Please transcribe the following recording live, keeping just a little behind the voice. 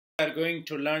We are going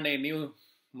to learn a new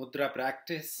mudra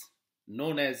practice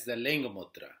known as the Linga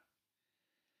Mudra.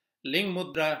 Linga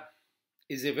Mudra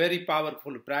is a very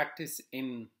powerful practice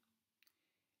in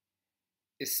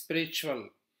spiritual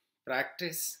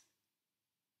practice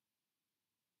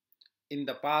in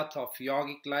the path of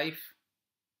yogic life.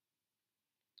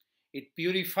 It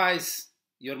purifies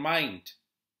your mind.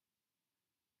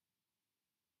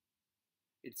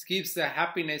 It gives the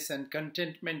happiness and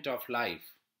contentment of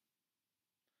life,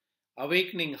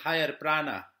 awakening higher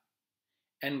prana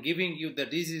and giving you the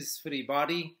disease-free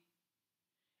body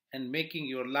and making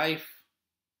your life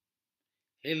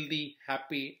healthy,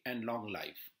 happy and long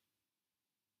life.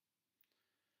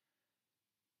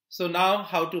 So now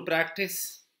how to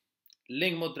practice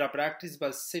Linga Mudra practice?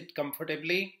 But sit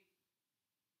comfortably,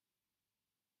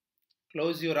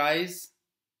 close your eyes,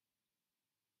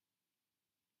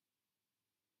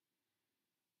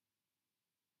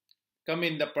 come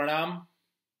in the pranam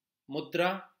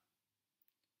mudra,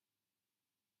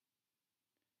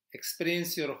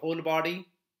 experience your whole body,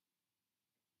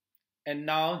 and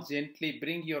now gently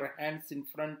bring your hands in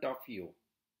front of you.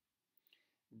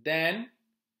 Then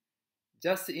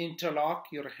just interlock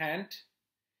your hand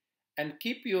and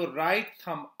keep your right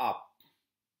thumb up.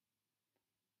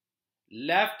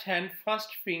 Left hand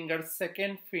first finger,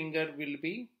 second finger will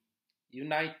be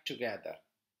unite together.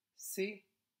 See?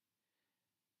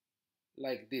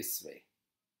 Like this way.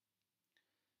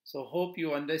 So hope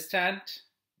you understand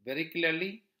very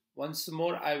clearly. Once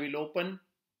more I will open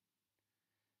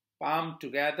palm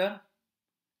together,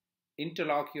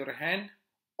 interlock your hand.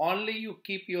 Only you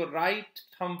keep your right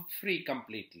thumb free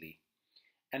completely,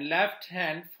 and left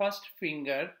hand first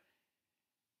finger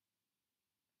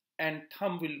and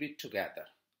thumb will be together.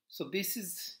 So this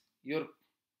is your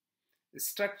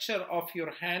structure of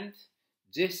your hand.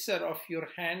 Gesture of your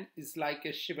hand is like a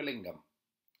Shivalingam.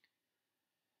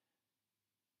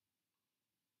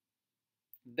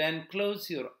 Then close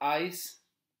your eyes,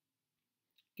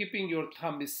 keeping your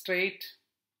thumb straight.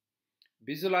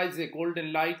 Visualize a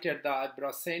golden light at the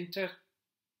eyebrow center.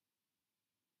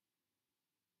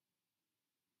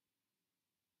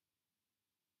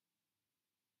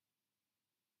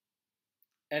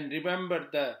 And remember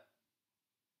the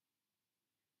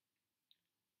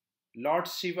Lord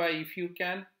Shiva if you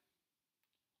can,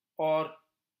 or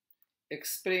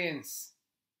experience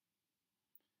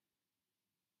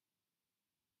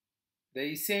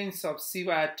the essence of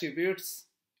Shiva attributes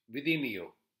within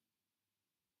you.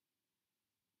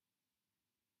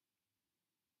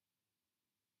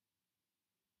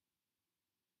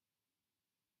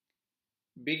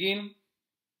 Begin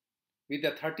with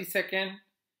the 30-second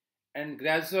and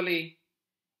gradually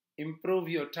improve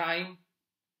your time,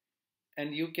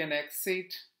 and you can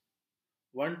exceed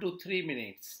 1 to 3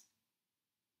 minutes.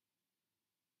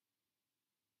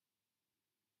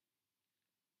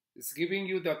 It's giving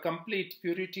you the complete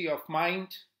purity of mind,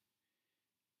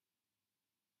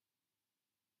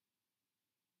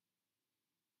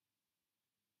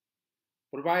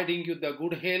 providing you the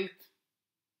good health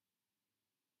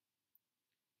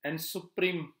and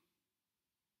supreme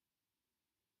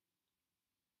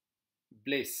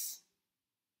bliss.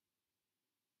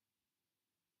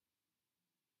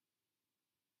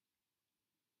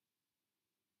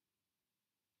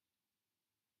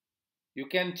 You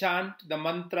can chant the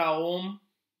mantra Om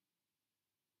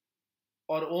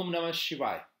or Om Namah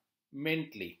Shivaya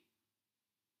mentally.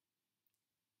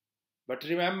 But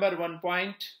remember one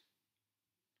point,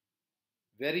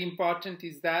 very important,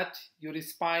 is that your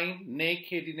spine, neck,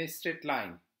 head in a straight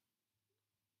line.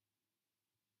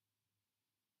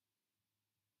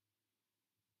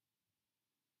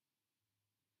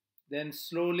 Then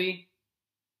slowly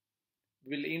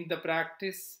we'll end the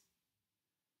practice.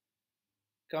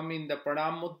 Come in the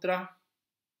pranam mudra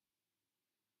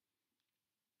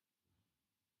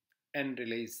and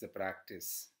release the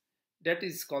practice. That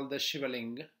is called the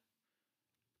Shivalinga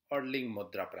or Linga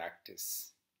Mudra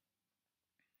practice.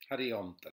 Hari Om Tat.